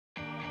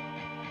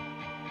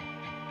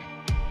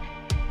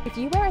If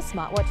you wear a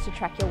smartwatch to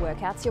track your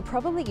workouts, you're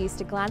probably used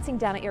to glancing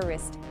down at your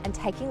wrist and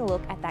taking a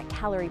look at that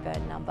calorie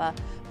burn number.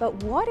 But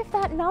what if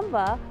that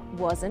number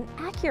wasn't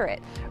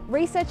accurate?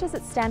 Researchers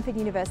at Stanford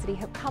University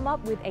have come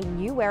up with a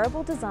new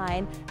wearable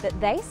design that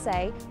they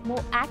say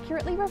more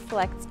accurately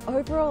reflects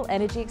overall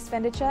energy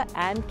expenditure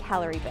and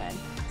calorie burn.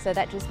 So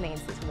that just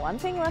means there's one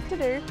thing left to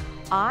do.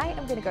 I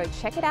am going to go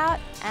check it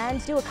out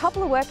and do a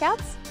couple of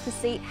workouts to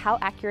see how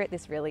accurate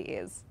this really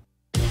is.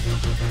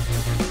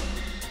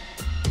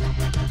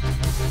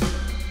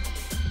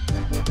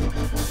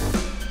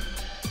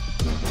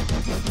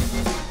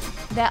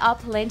 There are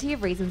plenty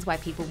of reasons why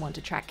people want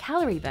to track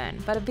calorie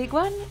burn, but a big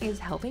one is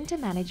helping to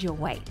manage your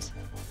weight.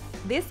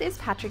 This is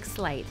Patrick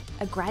Slade,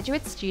 a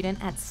graduate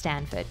student at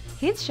Stanford.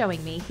 He's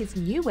showing me his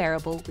new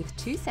wearable with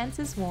two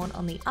sensors worn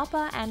on the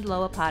upper and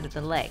lower part of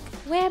the leg,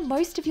 where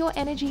most of your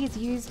energy is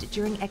used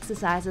during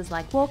exercises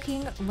like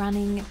walking,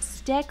 running,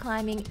 stair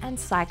climbing, and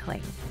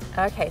cycling.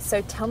 Okay,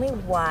 so tell me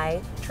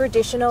why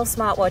traditional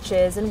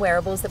smartwatches and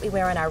wearables that we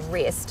wear on our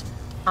wrist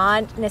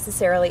aren't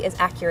necessarily as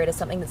accurate as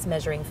something that's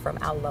measuring from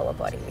our lower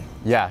body.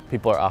 Yeah,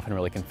 people are often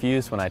really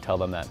confused when I tell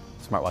them that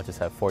smartwatches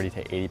have 40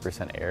 to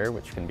 80% error,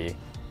 which can be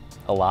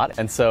a lot.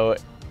 And so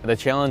the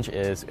challenge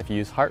is if you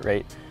use heart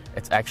rate,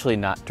 it's actually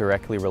not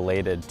directly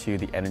related to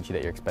the energy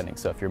that you're expending.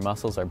 So if your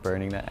muscles are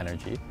burning that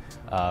energy,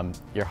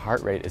 your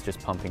heart rate is just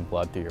pumping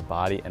blood through your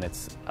body, and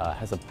it's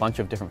has a bunch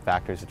of different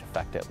factors which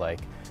affect it, like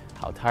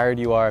how tired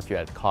you are, if you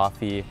had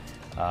coffee,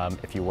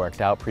 if you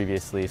worked out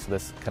previously. So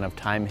this kind of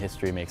time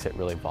history makes it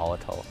really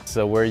volatile.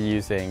 So we're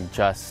using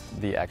just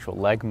the actual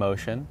leg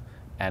motion,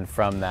 and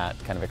from that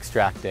kind of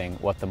extracting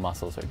what the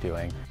muscles are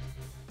doing.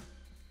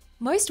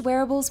 Most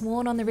wearables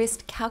worn on the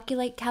wrist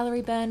calculate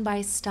calorie burn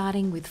by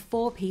starting with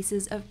 4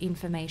 pieces of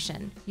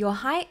information: your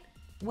height,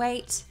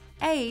 weight,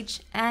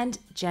 age, and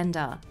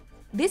gender.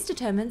 This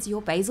determines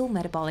your basal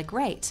metabolic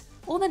rate,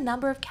 or the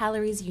number of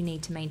calories you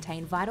need to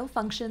maintain vital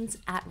functions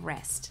at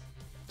rest.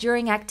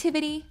 During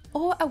activity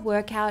or a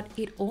workout,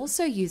 it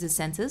also uses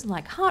sensors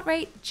like heart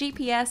rate,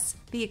 GPS,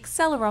 the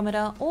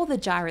accelerometer, or the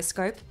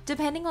gyroscope,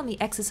 depending on the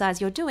exercise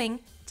you're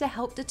doing, to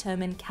help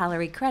determine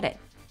calorie credit.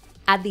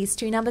 Add these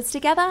two numbers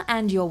together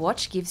and your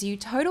watch gives you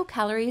total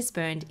calories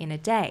burned in a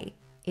day.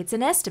 It's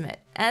an estimate,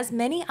 as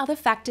many other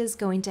factors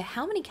go into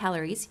how many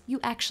calories you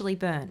actually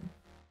burn.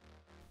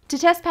 To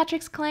test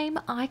Patrick's claim,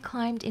 I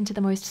climbed into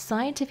the most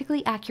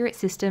scientifically accurate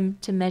system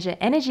to measure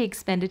energy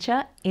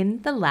expenditure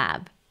in the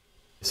lab.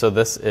 So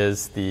this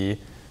is the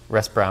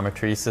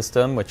respirometry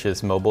system, which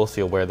is mobile,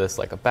 so you'll wear this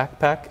like a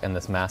backpack, and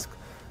this mask,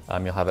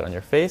 you'll have it on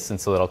your face, and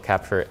so it'll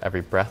capture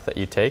every breath that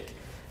you take,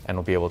 and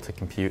we'll be able to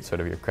compute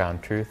sort of your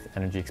ground truth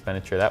energy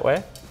expenditure that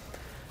way.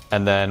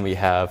 And then we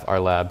have our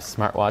lab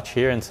smartwatch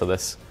here, and so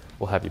this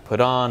will have you put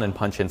on and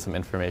punch in some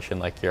information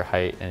like your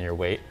height and your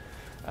weight,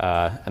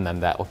 and then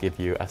that will give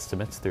you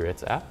estimates through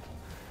its app.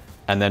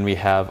 And then we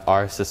have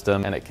our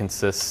system, and it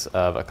consists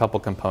of a couple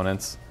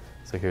components.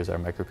 So here's our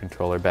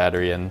microcontroller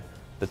battery and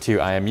the 2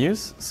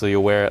 IMUs. So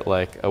you'll wear it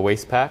like a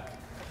waist pack,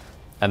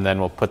 and then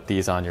we'll put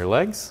these on your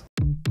legs.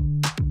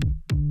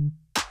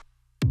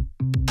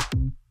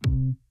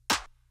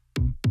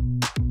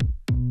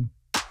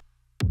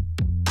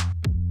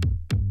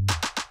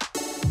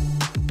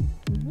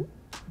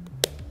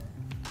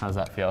 How's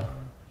that feel?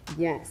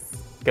 Yes.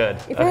 Good.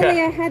 If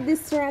only I had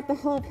this throughout the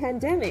whole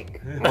pandemic,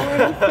 I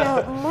would have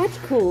felt much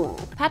cooler.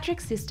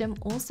 Patrick's system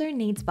also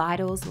needs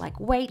vitals like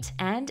weight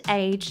and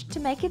age to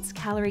make its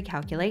calorie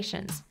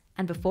calculations.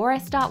 And before I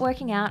start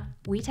working out,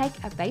 we take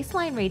a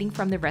baseline reading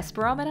from the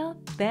respirometer,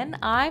 then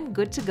I'm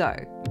good to go.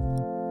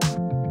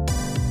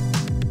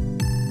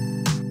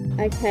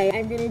 Okay,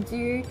 I'm going to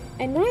do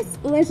a nice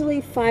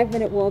leisurely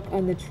 5-minute walk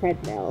on the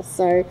treadmill.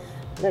 So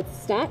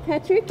let's start,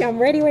 Patrick. I'm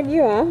ready when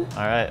you are.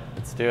 All right,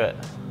 let's do it.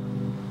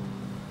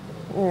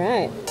 All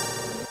right.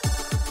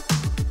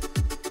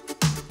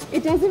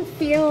 It doesn't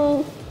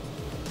feel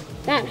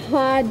that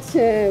hard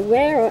to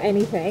wear or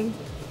anything.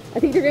 I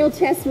think the real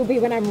test will be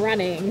when I'm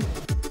running.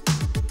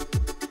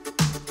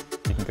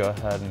 You can go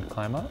ahead and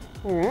climb up.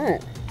 All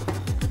right.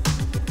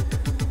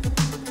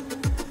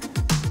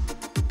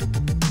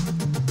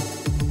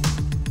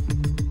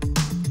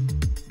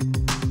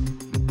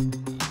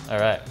 All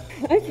right.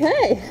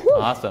 Okay. Whew.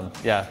 Awesome.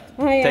 Yeah.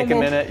 Take a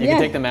minute. You can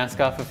take the mask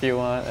off if you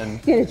want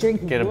and get a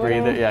drink of get a water.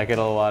 breather. Yeah, get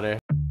a little water.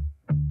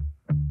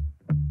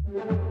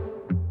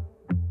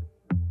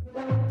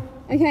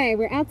 Okay,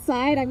 we're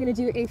outside. I'm going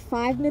to do a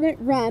 5-minute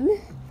run,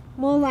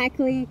 more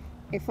likely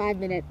a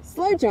 5-minute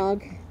slow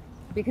jog,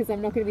 because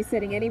I'm not going to be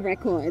setting any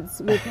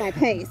records with my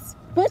pace.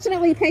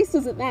 Fortunately, pace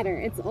doesn't matter.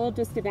 It's all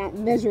just about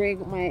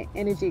measuring my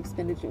energy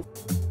expenditure.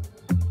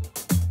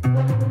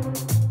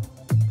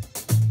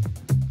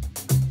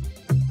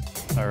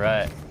 All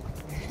right.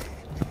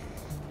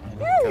 And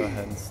go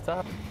ahead and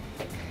stop.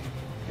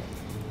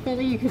 If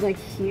only you could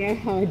hear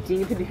how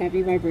deep and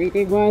heavy my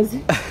breathing was.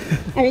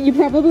 I mean, you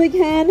probably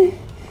can.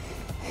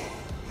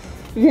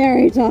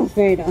 Very Darth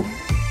Vader.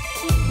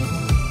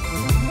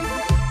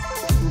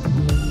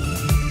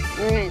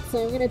 Alright,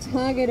 so I'm going to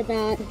target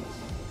about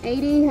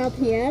 80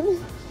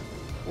 RPM.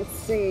 Let's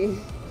see.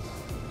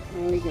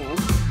 There we go.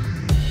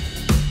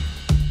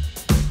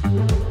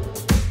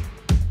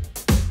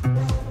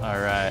 All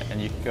right,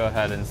 and you can go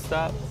ahead and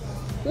stop.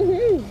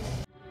 Woohoo!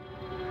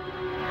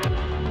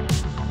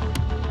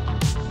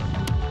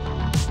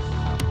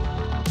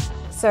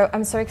 So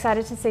I'm so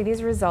excited to see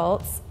these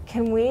results.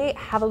 Can we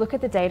have a look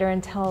at the data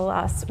and tell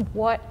us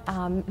what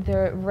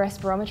the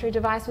respirometry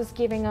device was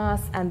giving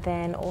us, and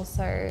then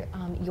also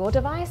your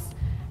device,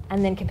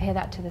 and then compare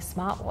that to the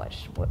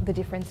smartwatch, what the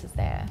differences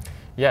there?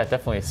 Yeah,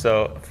 definitely.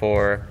 So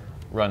for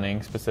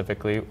running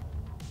specifically,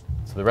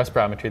 so the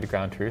respirometry, the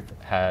ground truth,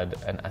 had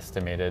an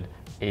estimated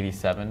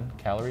 87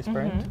 calories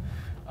burned.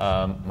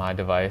 My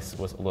device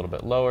was a little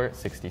bit lower,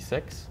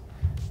 66,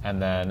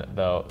 and then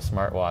the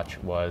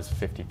smartwatch was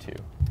 52.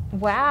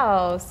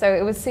 Wow, so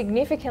it was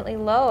significantly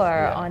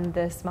lower Yeah. on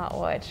the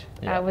smartwatch.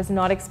 Yeah. I was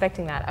not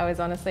expecting that. I was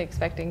honestly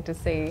expecting to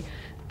see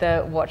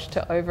the watch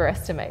to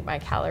overestimate my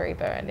calorie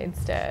burn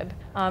instead.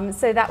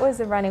 So that was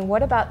the running.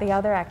 What about the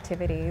other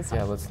activities?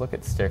 Yeah, let's look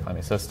at stair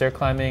climbing. So stair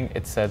climbing,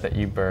 it said that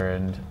you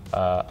burned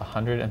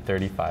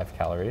 135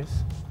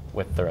 calories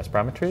with the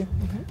respirometry.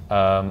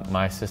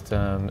 My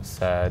system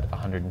said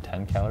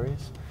 110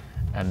 calories.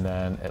 And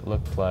then it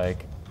looked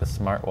like the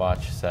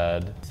smartwatch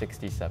said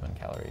 67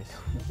 calories.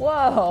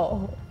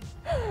 Whoa!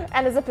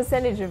 And as a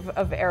percentage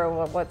of error,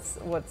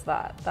 what's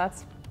that?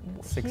 That's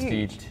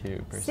huge.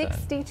 62%.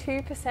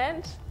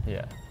 62%?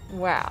 Yeah.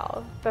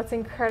 Wow, that's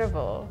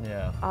incredible.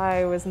 Yeah.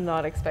 I was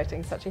not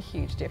expecting such a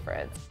huge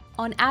difference.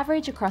 On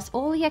average, across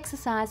all the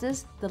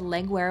exercises, the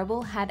leg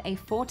wearable had a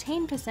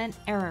 14%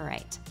 error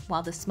rate,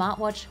 while the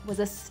smartwatch was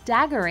a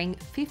staggering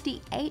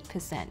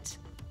 58%.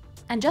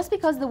 And just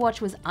because the watch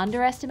was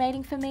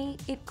underestimating for me,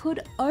 it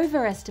could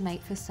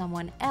overestimate for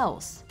someone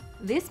else.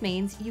 This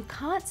means you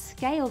can't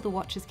scale the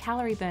watch's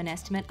calorie burn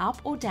estimate up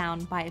or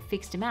down by a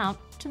fixed amount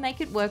to make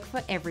it work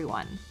for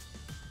everyone.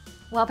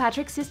 While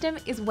Patrick's system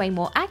is way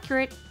more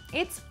accurate,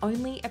 it's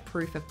only a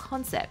proof of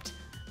concept,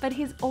 but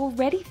he's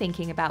already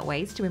thinking about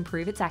ways to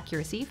improve its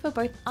accuracy for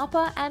both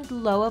upper and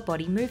lower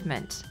body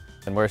movement.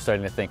 And we're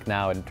starting to think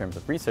now in terms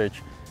of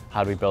research,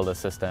 how do we build a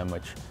system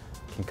which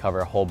can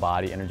cover whole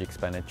body energy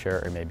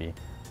expenditure, or maybe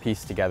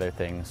piece together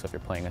things. So if you're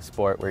playing a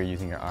sport where you're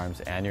using your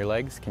arms and your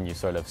legs, can you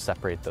sort of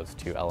separate those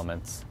two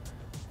elements,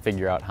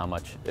 figure out how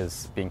much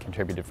is being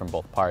contributed from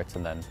both parts,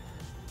 and then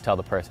tell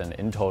the person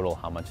in total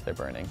how much they're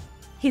burning.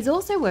 He's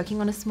also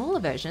working on a smaller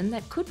version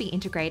that could be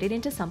integrated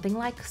into something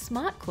like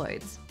smart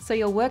clothes, so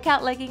your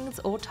workout leggings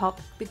or top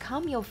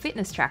become your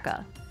fitness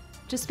tracker.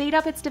 To speed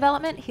up its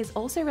development, he's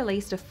also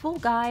released a full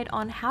guide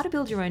on how to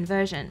build your own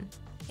version.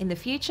 In the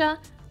future,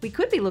 we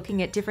could be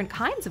looking at different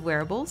kinds of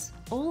wearables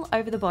all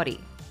over the body.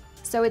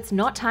 So it's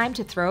not time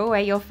to throw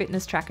away your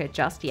fitness tracker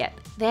just yet.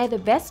 They're the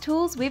best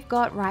tools we've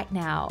got right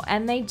now,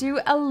 and they do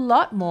a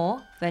lot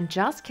more than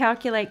just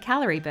calculate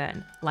calorie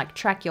burn, like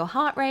track your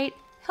heart rate,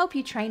 help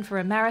you train for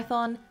a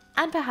marathon,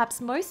 and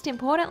perhaps most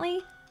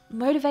importantly,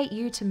 motivate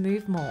you to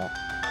move more.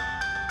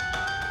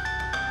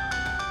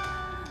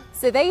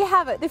 So there you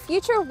have it. The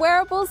future of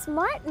wearables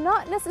might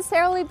not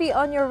necessarily be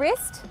on your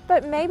wrist,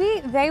 but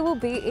maybe they will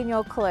be in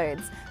your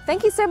clothes.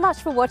 Thank you so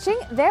much for watching.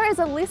 There is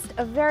a list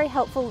of very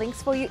helpful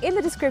links for you in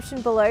the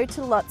description below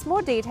to lots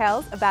more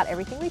details about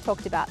everything we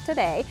talked about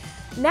today.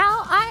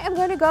 Now I am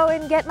going to go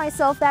and get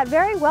myself that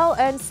very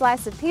well-earned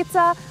slice of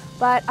pizza,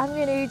 but I'm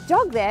going to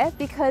jog there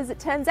because it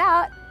turns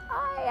out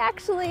I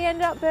actually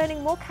end up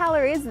burning more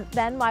calories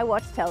than my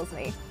watch tells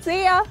me.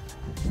 See ya!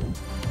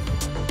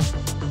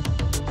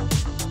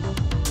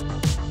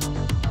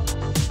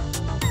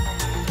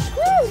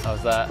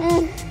 How's that?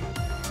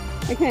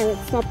 Okay,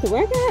 let's stop the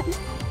workout.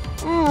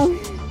 Oh.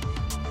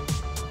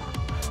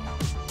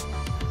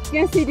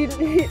 Guess he didn't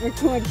hit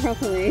record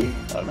properly.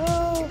 Oh no!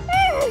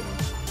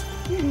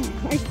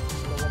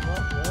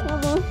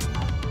 One more.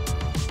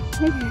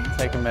 Okay.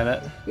 Take a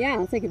minute. Yeah,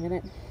 I'll take a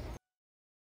minute.